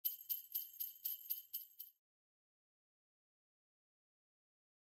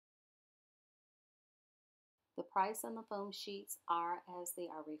The price on the foam sheets are as they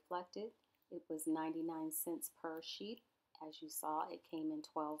are reflected. It was 99 cents per sheet. As you saw, it came in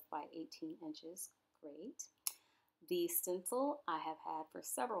 12 by 18 inches. Great. The stencil I have had for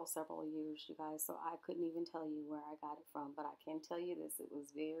several years, you guys, so I couldn't even tell you where I got it from, but I can tell you this, it was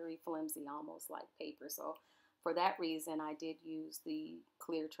very flimsy, almost like paper. So for that reason, I did use the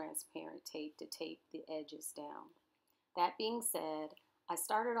clear transparent tape to tape the edges down. That being said, I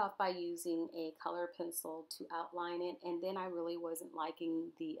started off by using a color pencil to outline it, and then I really wasn't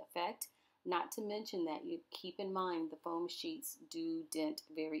liking the effect. Not to mention that you keep in mind the foam sheets do dent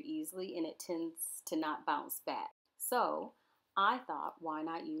very easily and it tends to not bounce back. So I thought, why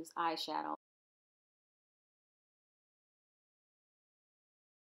not use eyeshadow?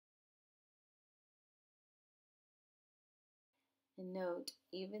 And note,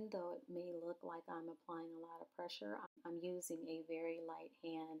 even though it may look like I'm applying a lot of pressure, I'm using a very light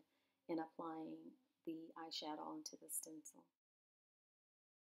hand in applying the eyeshadow onto the stencil.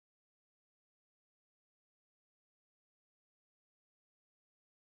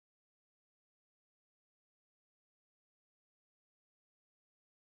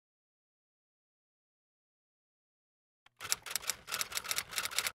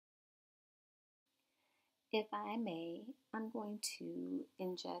 If I may, I'm going to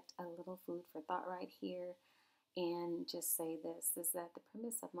inject a little food for thought right here and just say this, is that the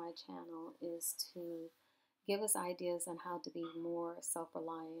premise of my channel is to give us ideas on how to be more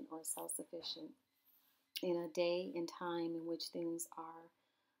self-reliant or self-sufficient in a day and time in which things are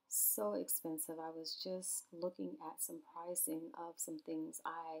so expensive. I was just looking at some pricing of some things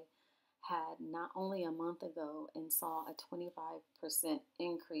I had not only a month ago and saw a 25%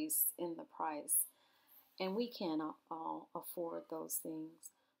 increase in the price. And we cannot all afford those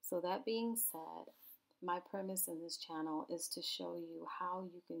things. So that being said, my premise in this channel is to show you how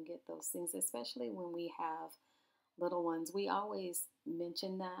you can get those things, especially when we have little ones. We always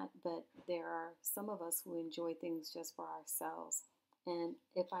mention that, but there are some of us who enjoy things just for ourselves. And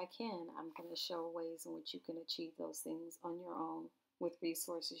if I can, I'm going to show ways in which you can achieve those things on your own with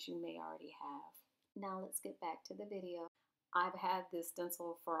resources you may already have. Now let's get back to the video. I've had this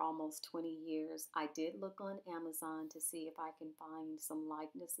stencil for almost 20 years. I did look on Amazon to see if I can find some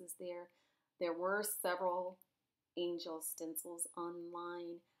likenesses there. There were several angel stencils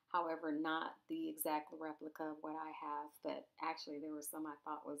online, however, not the exact replica of what I have, but actually there were some I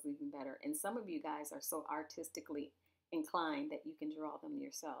thought was even better. And some of you guys are so artistically inclined that you can draw them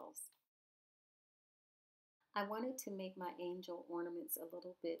yourselves. I wanted to make my angel ornaments a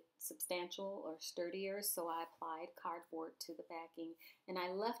little bit substantial or sturdier, so I applied cardboard to the backing, and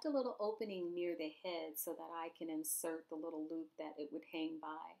I left a little opening near the head so that I can insert the little loop that it would hang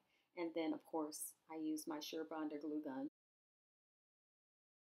by. And then, of course, I used my Sure Bonder glue gun.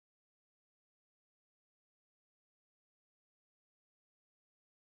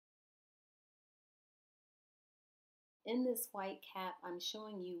 In this white cap, I'm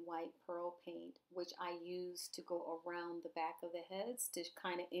showing you white pearl paint, which I use to go around the back of the heads to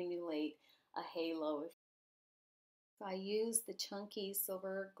kind of emulate a halo. So I used the chunky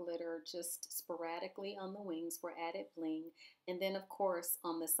silver glitter just sporadically on the wings for added bling. And then, of course,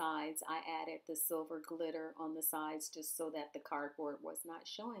 on the sides, I added the silver glitter on the sides just so that the cardboard was not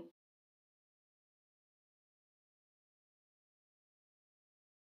showing.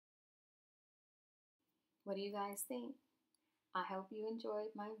 What do you guys think? I hope you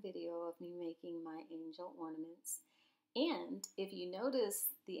enjoyed my video of me making my angel ornaments. And if you notice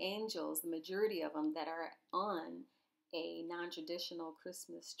the angels, the majority of them that are on a non-traditional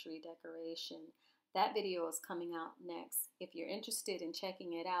Christmas tree decoration, that video is coming out next. If you're interested in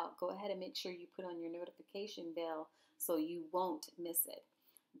checking it out, go ahead and make sure you put on your notification bell so you won't miss it.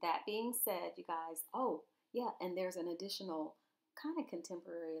 That being said, you guys, oh yeah, and there's an additional kind of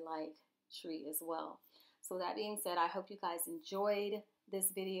contemporary-like tree as well. So that being said, I hope you guys enjoyed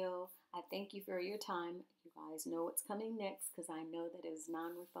this video. I thank you for your time. You guys know what's coming next because I know that it is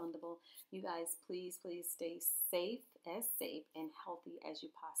non-refundable. You guys, please stay safe and healthy as you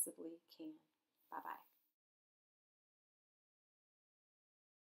possibly can. Bye-bye.